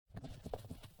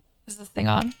Is this thing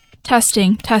on?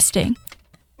 Testing.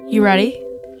 You ready?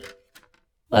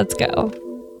 Let's go.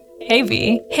 Hey,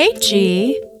 V. Hey,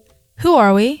 G. Who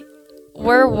are we?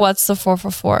 We're What's the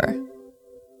 444?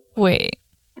 Wait,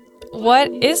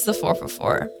 what is the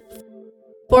 444?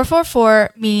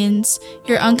 444 means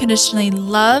you're unconditionally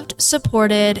loved,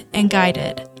 supported, and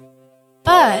guided.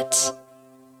 But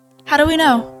how do we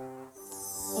know?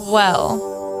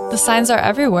 Well, the signs are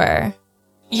everywhere.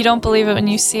 You don't believe it when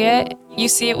you see it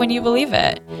when you believe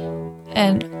it.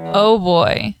 And oh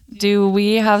boy, do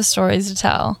we have stories to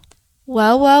tell.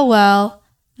 Well,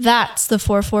 that's the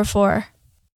 444.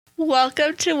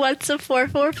 Welcome to What's a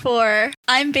 444.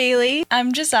 I'm Bailey.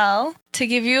 I'm Giselle. To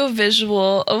give you a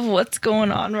visual of what's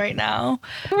going on right now,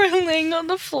 we're laying on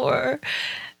the floor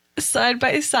side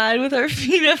by side with our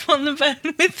feet up on the bed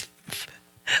with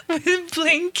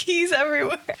blankies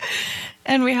everywhere.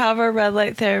 And we have our red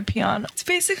light therapy on. It's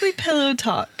basically pillow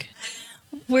talk.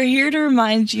 We're here to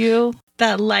remind you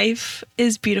that life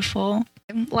is beautiful.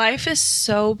 Life is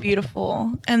so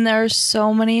beautiful, and there are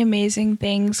so many amazing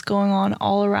things going on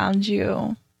all around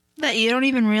you. That you don't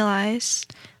even realize.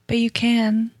 But you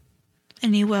can,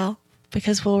 And you will.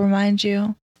 because we'll remind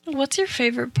you. What's your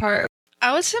favorite part?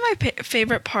 I would say my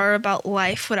favorite part about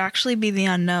life would actually be the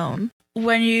unknown.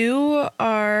 When you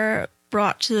are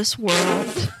brought to this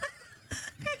world.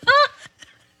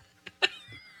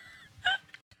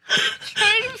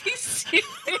 Trying to be serious.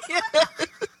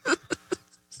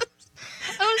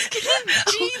 I was getting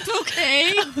deep,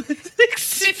 okay? I was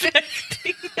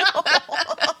expecting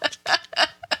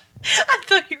I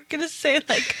thought you were going to say,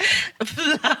 like,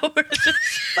 flowers or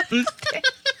something.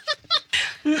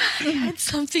 I had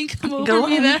something come over Go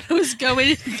me on. that was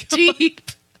going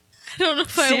deep. I don't know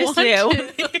if Seriously, I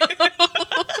want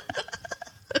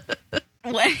to.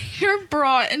 When you're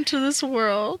brought into this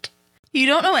world, you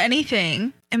don't know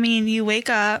anything. I mean, you wake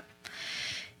up,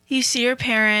 you see your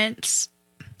parents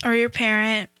or your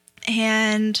parent,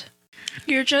 and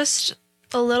you're just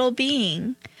a little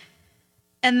being.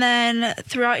 And then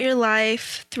throughout your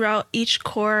life, throughout each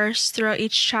course, throughout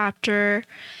each chapter,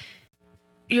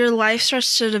 your life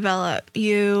starts to develop.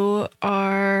 You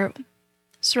are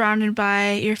surrounded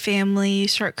by your family, you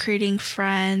start creating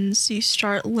friends, you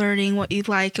start learning what you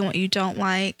like and what you don't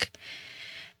like.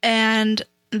 And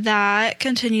that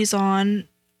continues on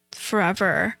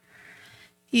forever.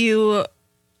 You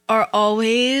are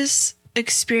always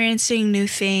experiencing new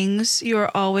things. You are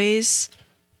always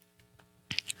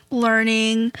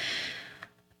learning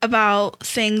about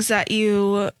things that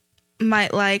you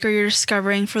might like or you're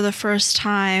discovering for the first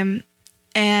time.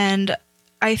 And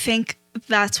I think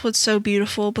that's what's so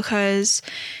beautiful, because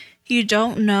you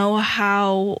don't know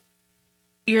how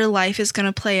your life is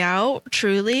going to play out,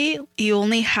 truly. You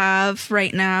only have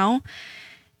right now.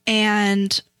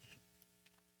 And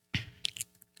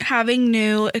having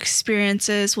new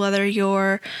experiences, whether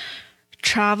you're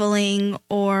traveling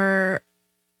or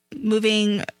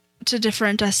moving to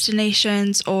different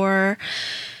destinations or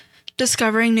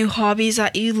discovering new hobbies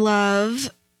that you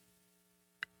love,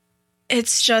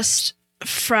 it's just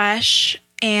fresh,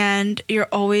 and you're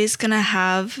always going to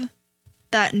have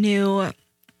that new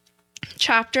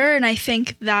chapter. And I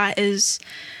think that is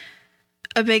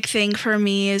a big thing for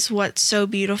me, is what's so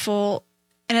beautiful.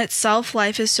 In itself,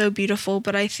 life is so beautiful,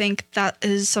 but I think that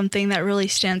is something that really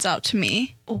stands out to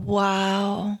me.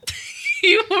 Wow.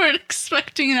 You weren't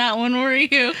expecting that one, were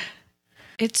you?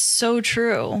 It's so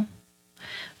true.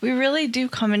 We really do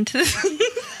come into this.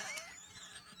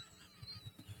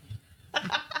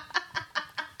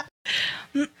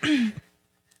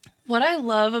 What I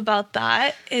love about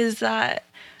that is that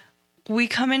we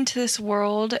come into this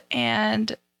world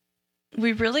and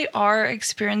we really are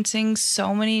experiencing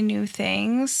so many new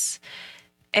things,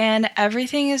 and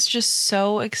everything is just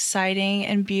so exciting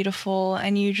and beautiful,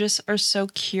 and you just are so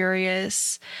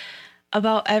curious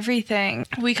about everything.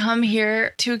 We come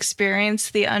here to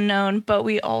experience the unknown, but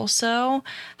we also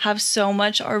have so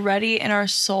much already in our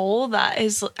soul that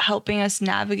is helping us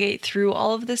navigate through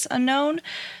all of this unknown.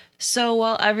 So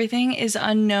while everything is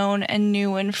unknown and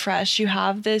new and fresh, you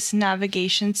have this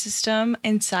navigation system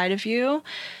inside of you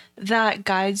that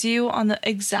guides you on the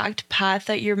exact path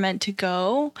that you're meant to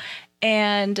go.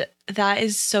 And that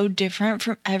is so different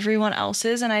from everyone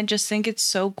else's. And I just think it's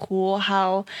so cool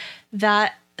how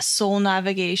that soul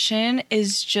navigation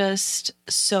is just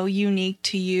so unique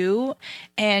to you,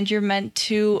 and you're meant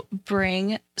to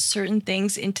bring certain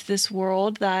things into this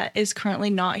world that is currently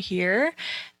not here,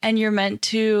 and you're meant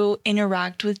to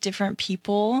interact with different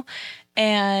people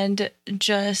and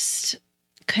just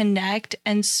connect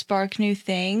and spark new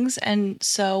things. And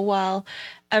so while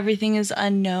everything is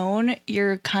unknown,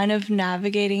 you're kind of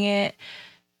navigating it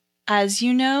as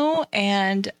you know,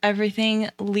 and everything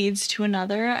leads to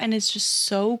another. And it's just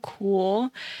so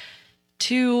cool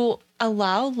to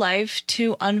allow life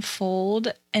to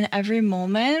unfold in every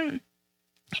moment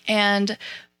and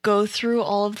go through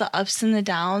all of the ups and the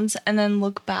downs and then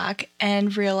look back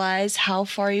and realize how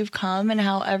far you've come and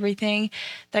how everything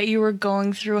that you were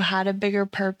going through had a bigger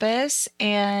purpose.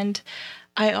 And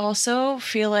I also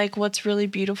feel like what's really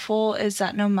beautiful is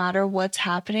that no matter what's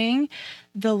happening,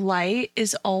 the light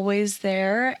is always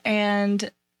there.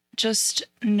 And just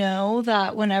know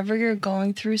that whenever you're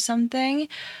going through something,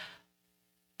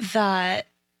 that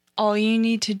all you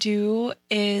need to do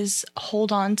is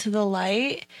hold on to the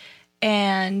light,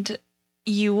 and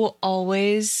you will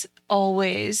always,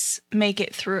 always make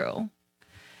it through.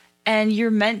 And you're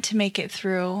meant to make it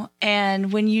through.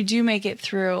 And when you do make it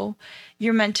through,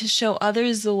 you're meant to show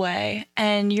others the way,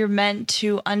 and you're meant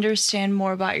to understand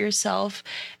more about yourself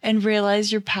and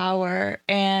realize your power.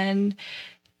 And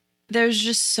there's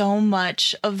just so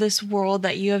much of this world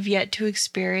that you have yet to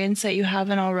experience that you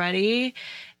haven't already.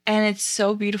 And it's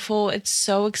so beautiful. It's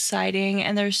so exciting.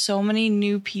 And there's so many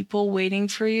new people waiting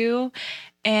for you.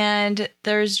 And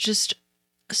there's just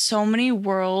so many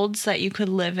worlds that you could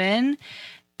live in.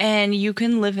 And you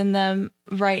can live in them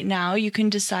right now. You can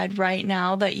decide right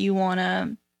now that you want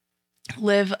to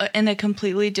live in a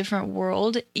completely different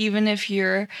world, even if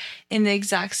you're in the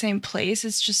exact same place.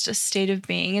 It's just a state of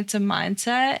being, it's a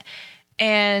mindset,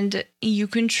 and you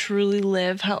can truly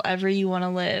live however you want to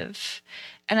live.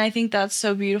 And I think that's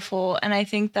so beautiful. And I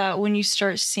think that when you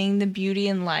start seeing the beauty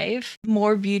in life,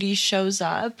 more beauty shows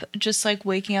up, just like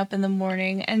waking up in the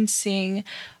morning and seeing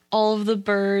all of the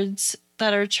birds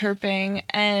that are chirping.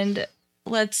 And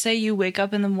let's say you wake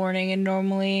up in the morning and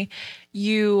normally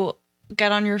you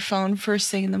get on your phone first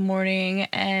thing in the morning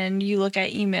and you look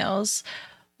at emails.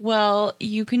 Well,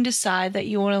 you can decide that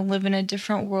you want to live in a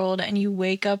different world, and you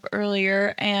wake up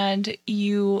earlier and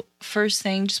you first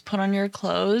thing just put on your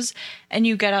clothes and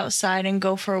you get outside and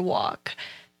go for a walk.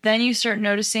 Then you start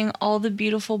noticing all the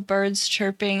beautiful birds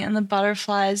chirping and the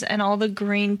butterflies and all the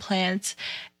green plants.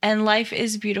 And life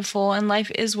is beautiful and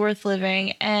life is worth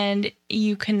living, and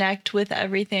you connect with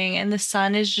everything, and the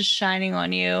sun is just shining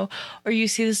on you, or you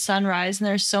see the sunrise and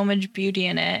there's so much beauty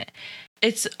in it.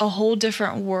 It's a whole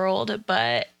different world,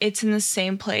 but it's in the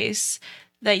same place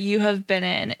that you have been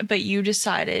in, but you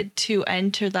decided to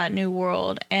enter that new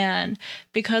world. And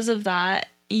because of that,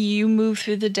 you move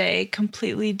through the day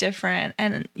completely different,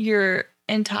 and your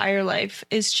entire life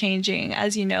is changing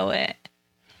as you know it.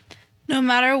 No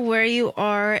matter where you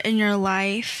are in your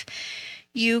life,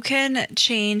 you can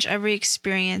change every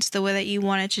experience the way that you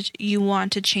want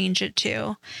to change it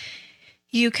to.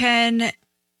 You can,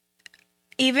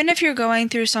 even if you're going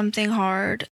through something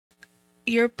hard,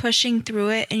 you're pushing through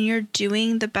it and you're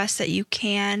doing the best that you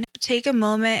can. Take a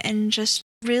moment and just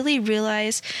really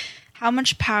realize how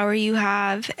much power you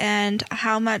have and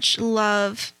how much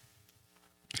love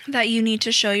that you need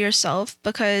to show yourself,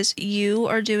 because you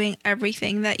are doing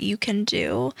everything that you can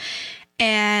do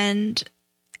and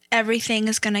everything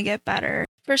is going to get better.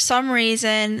 For some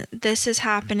reason, this is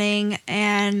happening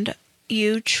and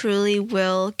you truly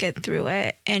will get through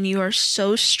it, and you are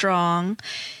so strong,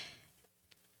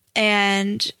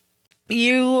 and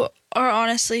you are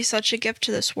honestly such a gift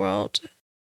to this world.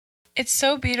 It's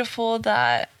so beautiful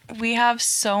that we have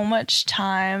so much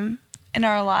time in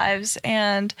our lives,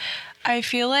 and I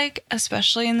feel like,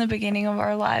 especially in the beginning of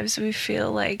our lives, we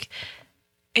feel like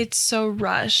it's so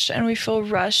rushed, and we feel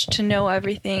rushed to know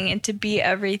everything and to be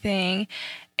everything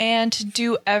and to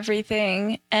do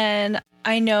everything. And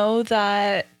I know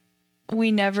that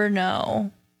we never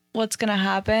know what's going to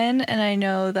happen, and I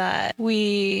know that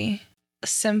we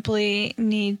simply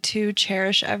need to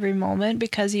cherish every moment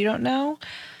because you don't know.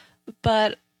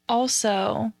 But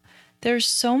also, there's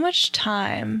so much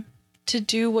time to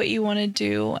do what you want to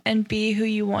do and be who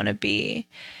you want to be.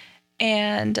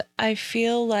 And I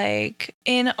feel like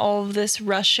in all of this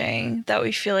rushing that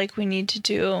we feel like we need to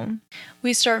do,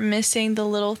 we start missing the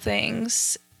little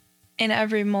things in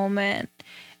every moment,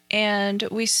 and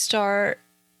we start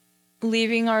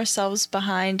leaving ourselves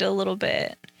behind a little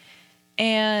bit.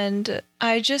 And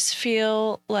I just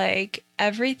feel like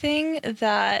everything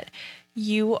that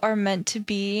you are meant to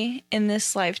be in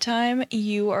this lifetime,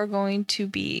 you are going to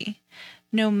be.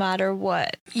 No matter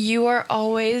what, you are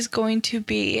always going to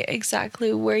be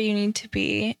exactly where you need to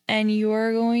be, and you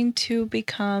are going to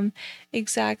become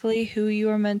exactly who you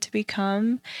are meant to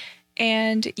become,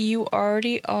 and you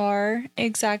already are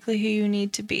exactly who you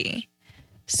need to be.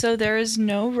 So there is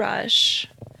no rush.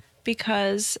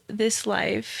 because this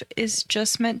life is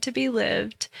just meant to be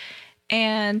lived.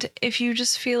 And if you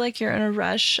just feel like you're in a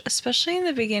rush, especially in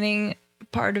the beginning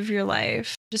part of your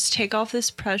life, just take off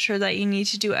this pressure that you need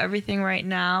to do everything right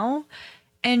now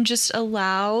and just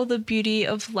allow the beauty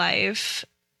of life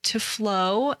to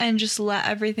flow and just let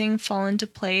everything fall into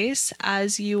place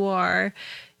as you are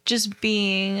just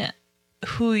being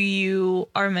who you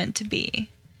are meant to be.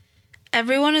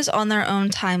 Everyone is on their own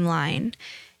timeline.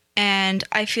 And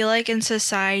I feel like in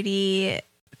society,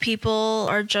 people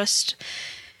are just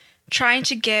trying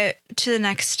to get to the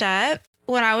next step.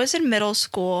 When I was in middle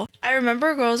school, I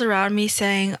remember girls around me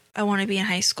saying, I want to be in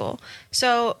high school.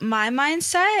 So my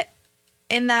mindset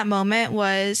in that moment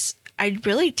was, I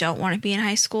really don't want to be in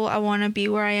high school. I want to be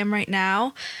where I am right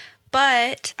now.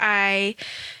 But I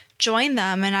joined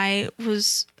them and I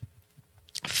was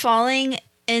falling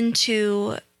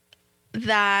into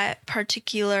that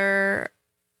particular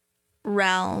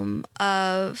realm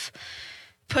of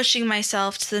pushing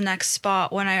myself to the next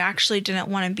spot when I actually didn't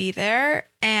want to be there.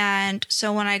 And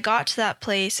so when I got to that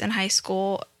place in high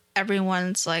school,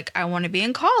 everyone's like, I want to be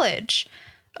in college.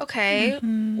 Okay,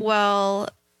 well,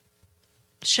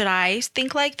 should I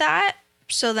think like that?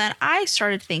 So then I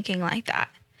started thinking like that.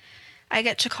 I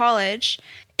get to college.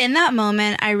 In that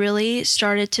moment, I really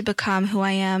started to become who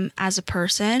I am as a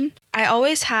person. I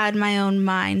always had my own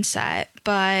mindset,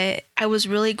 but I was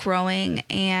really growing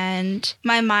and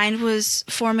my mind was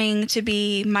forming to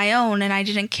be my own, and I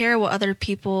didn't care what other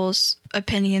people's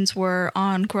opinions were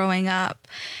on growing up.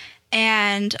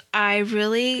 And I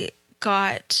really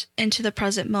got into the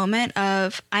present moment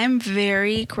of I'm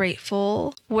very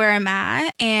grateful where I'm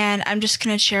at, and I'm just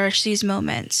going to cherish these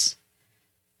moments.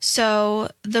 So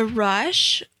the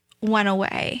rush went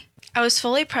away. I was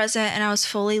fully present and I was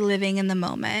fully living in the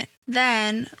moment.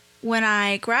 Then when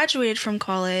I graduated from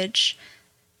college,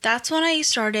 that's when I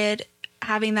started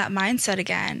having that mindset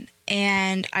again.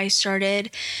 And I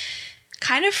started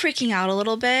kind of freaking out a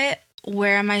little bit.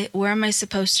 Where am I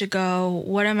supposed to go?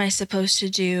 What am I supposed to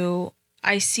do?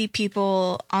 I see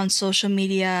people on social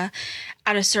media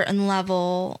at a certain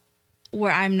level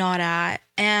where I'm not at.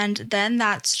 And then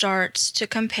that starts to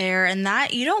compare, and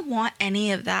that you don't want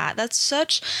any of that. That's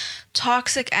such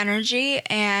toxic energy.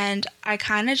 And I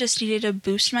kind of just needed to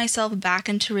boost myself back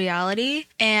into reality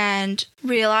and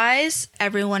realize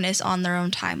everyone is on their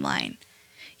own timeline.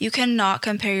 You cannot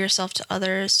compare yourself to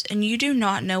others, and you do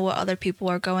not know what other people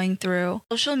are going through.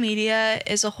 Social media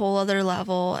is a whole other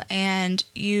level, and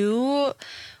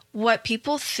what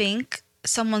people think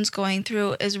someone's going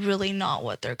through is really not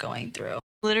what they're going through.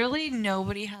 Literally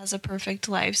nobody has a perfect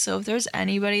life. So if there's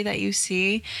anybody that you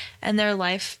see and their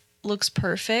life looks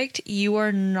perfect, you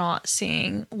are not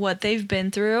seeing what they've been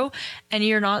through, and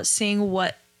you're not seeing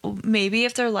what maybe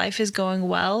if their life is going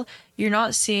well, you're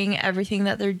not seeing everything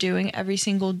that they're doing every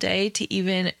single day to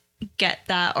even get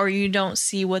that, or you don't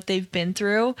see what they've been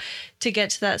through to get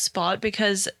to that spot.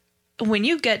 Because when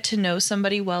you get to know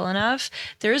somebody well enough,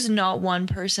 there's not one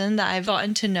person that I've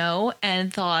gotten to know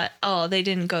and thought, oh, they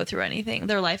didn't go through anything,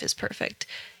 their life is perfect.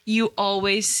 You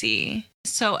always see.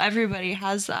 So everybody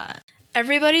has that.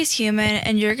 Everybody's human,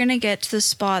 and you're going to get to the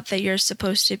spot that you're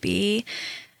supposed to be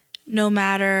no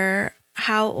matter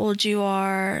how old you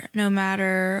are, no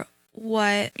matter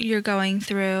what you're going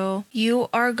through. You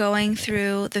are going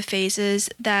through the phases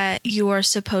that you are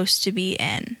supposed to be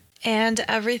in. And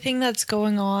everything that's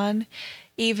going on,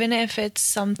 even if it's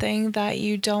something that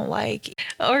you don't like,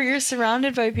 or you're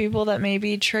surrounded by people that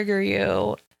maybe trigger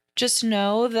you, just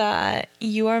know that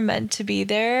you are meant to be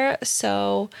there.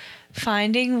 So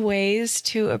finding ways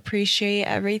to appreciate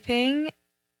everything,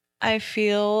 I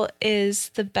feel, is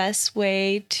the best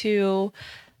way to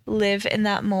live in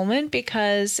that moment,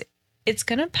 because it's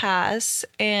going to pass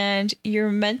and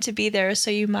you're meant to be there. So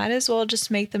you might as well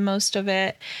just make the most of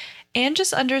it, and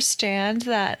just understand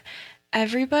that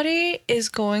everybody is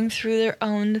going through their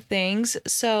own things.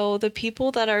 So the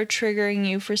people that are triggering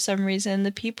you for some reason,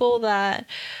 the people that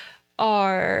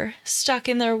are stuck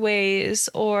in their ways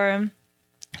or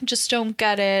just don't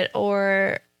get it,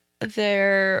 or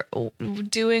they're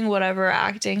doing whatever,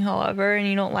 acting however, and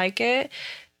you don't like it,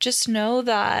 just know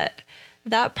that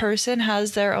that person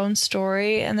has their own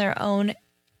story and their own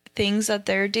things that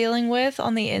they're dealing with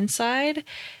on the inside.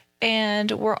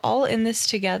 And we're all in this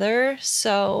together.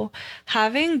 So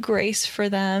having grace for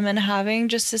them and having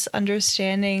just this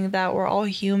understanding that we're all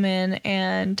human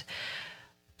and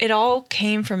it all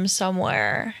came from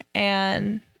somewhere,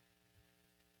 and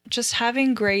just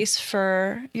having grace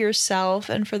for yourself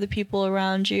and for the people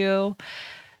around you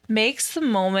makes the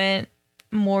moment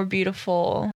more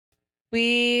beautiful.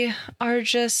 We are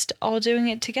just all doing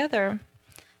it together.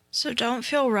 So don't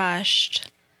feel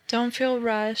rushed. Don't feel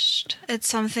rushed. It's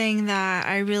something that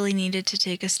I really needed to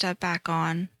take a step back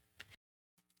on.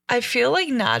 I feel like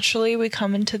naturally we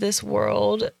come into this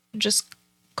world just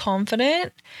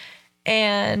confident,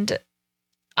 and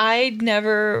I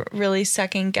never really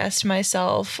second guessed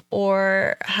myself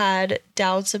or had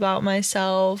doubts about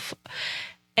myself.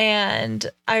 And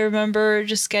I remember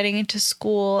just getting into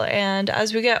school, and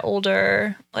as we get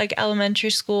older, like elementary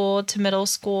school to middle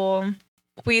school,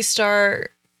 we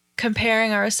start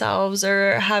comparing ourselves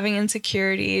or having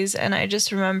insecurities. And I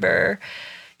just remember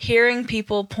hearing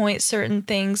people point certain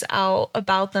things out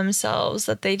about themselves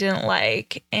that they didn't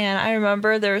like. And I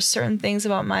remember there were certain things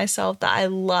about myself that I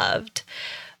loved.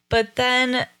 But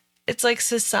then it's like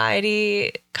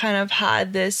society kind of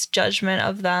had this judgment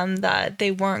of them that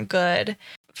they weren't good.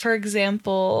 For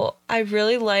example, I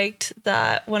really liked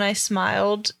that when I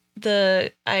smiled,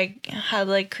 I had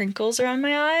like crinkles around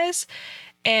my eyes,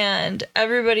 and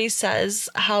everybody says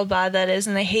how bad that is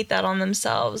and they hate that on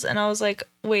themselves. And I was like,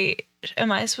 wait,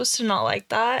 am I supposed to not like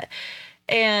that?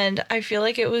 And I feel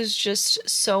like it was just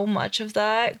so much of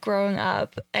that growing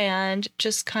up and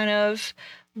just kind of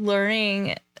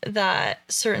learning that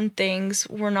certain things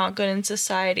were not good in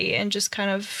society and just kind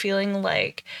of feeling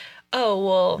like, oh,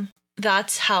 well,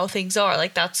 that's how things are.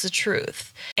 Like, that's the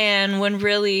truth. And when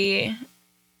really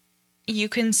you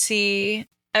can see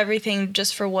everything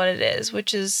just for what it is,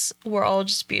 which is we're all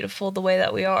just beautiful the way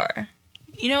that we are.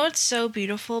 You know what's so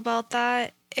beautiful about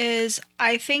that is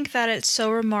I think that it's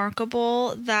so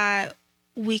remarkable that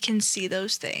we can see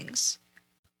those things.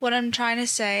 What I'm trying to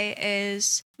say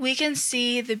is we can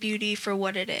see the beauty for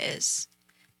what it is,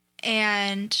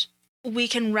 and we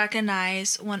can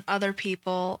recognize when other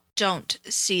people don't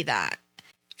see that.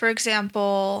 For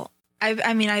example, I've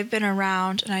been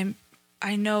around, and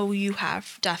I know you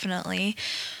have definitely,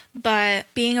 but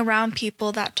being around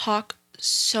people that talk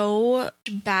so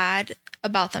bad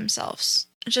about themselves.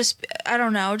 Just, I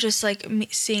don't know, just like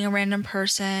seeing a random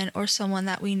person or someone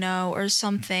that we know or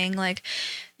something, like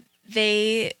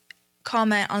they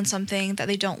comment on something that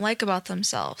they don't like about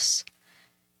themselves.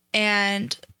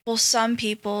 And well, some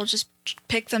people just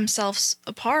pick themselves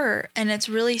apart, and it's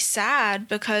really sad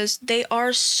because they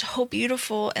are so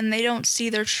beautiful and they don't see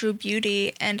their true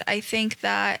beauty. And I think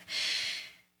that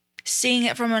seeing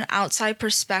it from an outside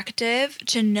perspective,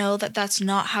 to know that that's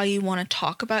not how you want to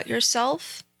talk about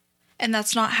yourself and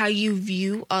that's not how you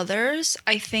view others,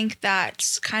 I think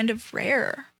that's kind of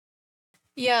rare.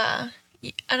 Yeah.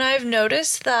 And I've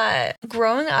noticed that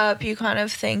growing up, you kind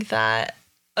of think that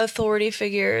authority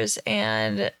figures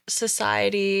and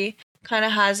society kind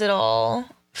of has it all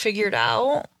figured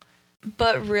out.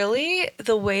 But really,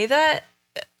 the way that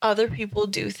other people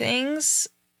do things,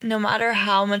 no matter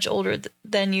how much older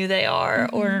than you they are,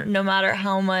 or no matter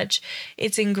how much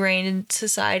it's ingrained in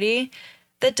society,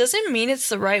 that doesn't mean it's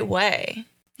the right way.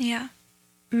 Yeah.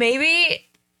 Maybe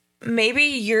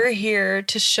you're here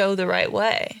to show the right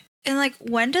way. And like,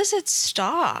 when does it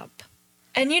stop?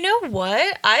 And you know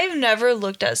what? I've never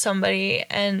looked at somebody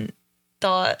and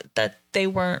thought that they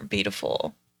weren't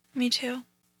beautiful. Me too.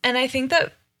 And I think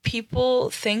that people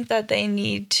think that they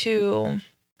need to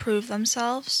Prove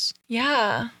themselves.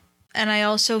 Yeah. And I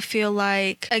also feel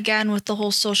like, again, with the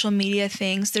whole social media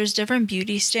things, there's different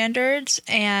beauty standards.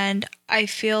 And I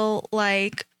feel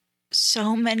like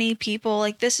so many people,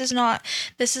 like this is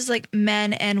like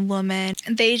men and women,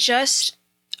 they just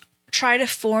try to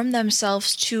form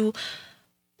themselves to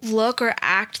look or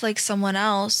act like someone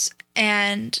else.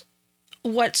 And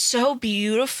what's so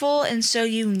beautiful and so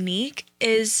unique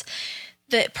is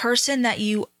the person that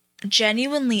you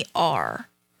genuinely are.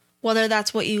 Whether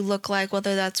that's what you look like,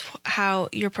 whether that's how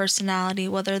your personality,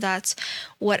 whether that's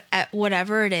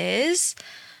whatever it is,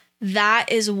 that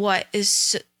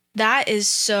is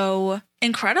so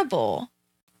incredible.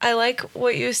 I like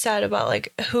what you said about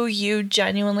like who you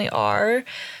genuinely are,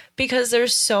 because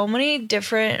there's so many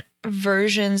different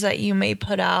versions that you may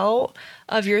put out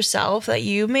of yourself that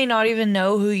you may not even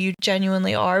know who you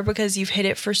genuinely are because you've hid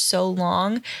it for so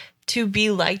long to be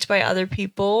liked by other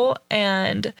people.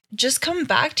 And just come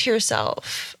back to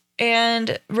yourself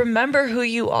and remember who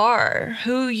you are,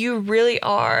 who you really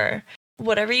are,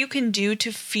 whatever you can do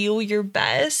to feel your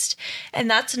best. And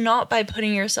that's not by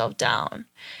putting yourself down.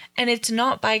 And it's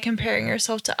not by comparing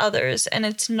yourself to others. And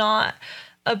it's not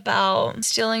about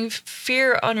instilling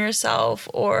fear on yourself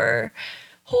or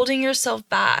holding yourself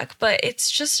back, but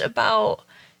it's just about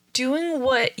doing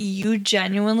what you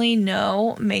genuinely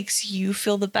know makes you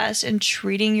feel the best and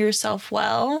treating yourself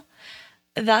well.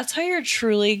 That's how you're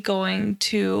truly going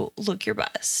to look your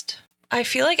best. I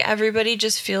feel like everybody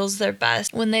just feels their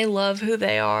best when they love who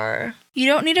they are. You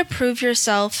don't need to prove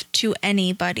yourself to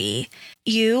anybody.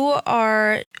 You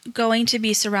are going to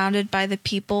be surrounded by the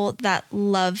people that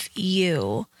love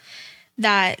you,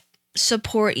 that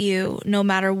support you no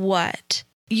matter what.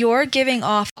 You're giving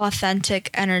off authentic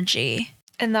energy.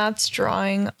 And that's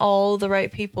drawing all the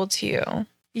right people to you.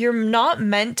 You're not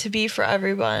meant to be for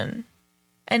everyone.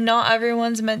 And not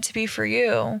everyone's meant to be for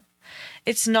you.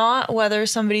 It's not whether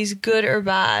somebody's good or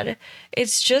bad.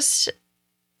 It's just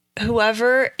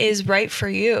whoever is right for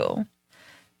you.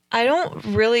 I don't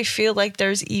really feel like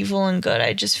there's evil and good.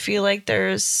 I just feel like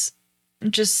there's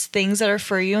just things that are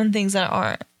for you and things that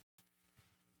aren't.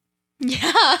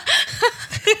 Yeah.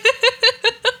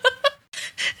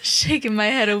 Shaking my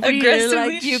head over here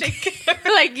like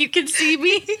you can see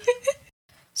me.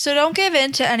 So don't give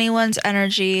in to anyone's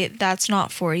energy that's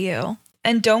not for you.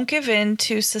 And don't give in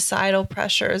to societal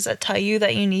pressures that tell you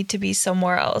that you need to be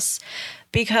somewhere else.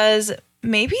 Because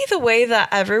maybe the way that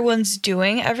everyone's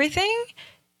doing everything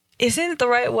isn't the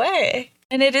right way.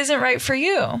 And it isn't right for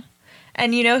you.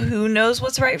 And you know who knows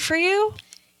what's right for you?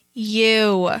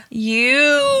 You.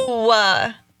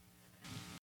 Well.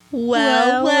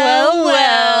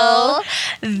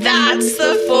 That's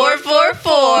the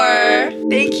 444.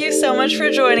 Thank you so much for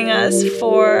joining us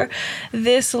for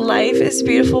this Life is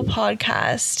Beautiful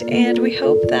podcast. And we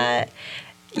hope that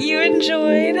you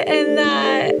enjoyed and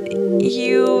that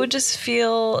you just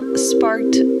feel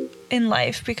sparked in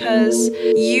life, because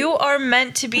you are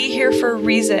meant to be here for a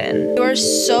reason. You are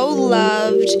so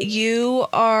loved. You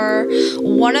are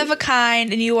one of a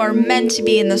kind, and you are meant to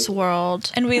be in this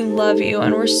world. And we love you,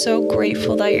 and we're so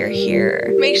grateful that you're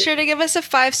here. Make sure to give us a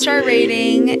 5-star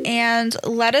rating and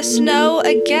let us know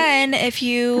again if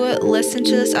you listened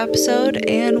to this episode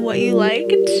and what you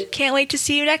liked. Can't wait to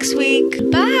see you next week.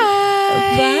 Bye.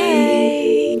 Bye.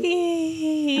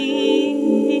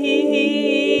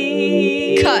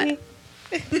 Cut.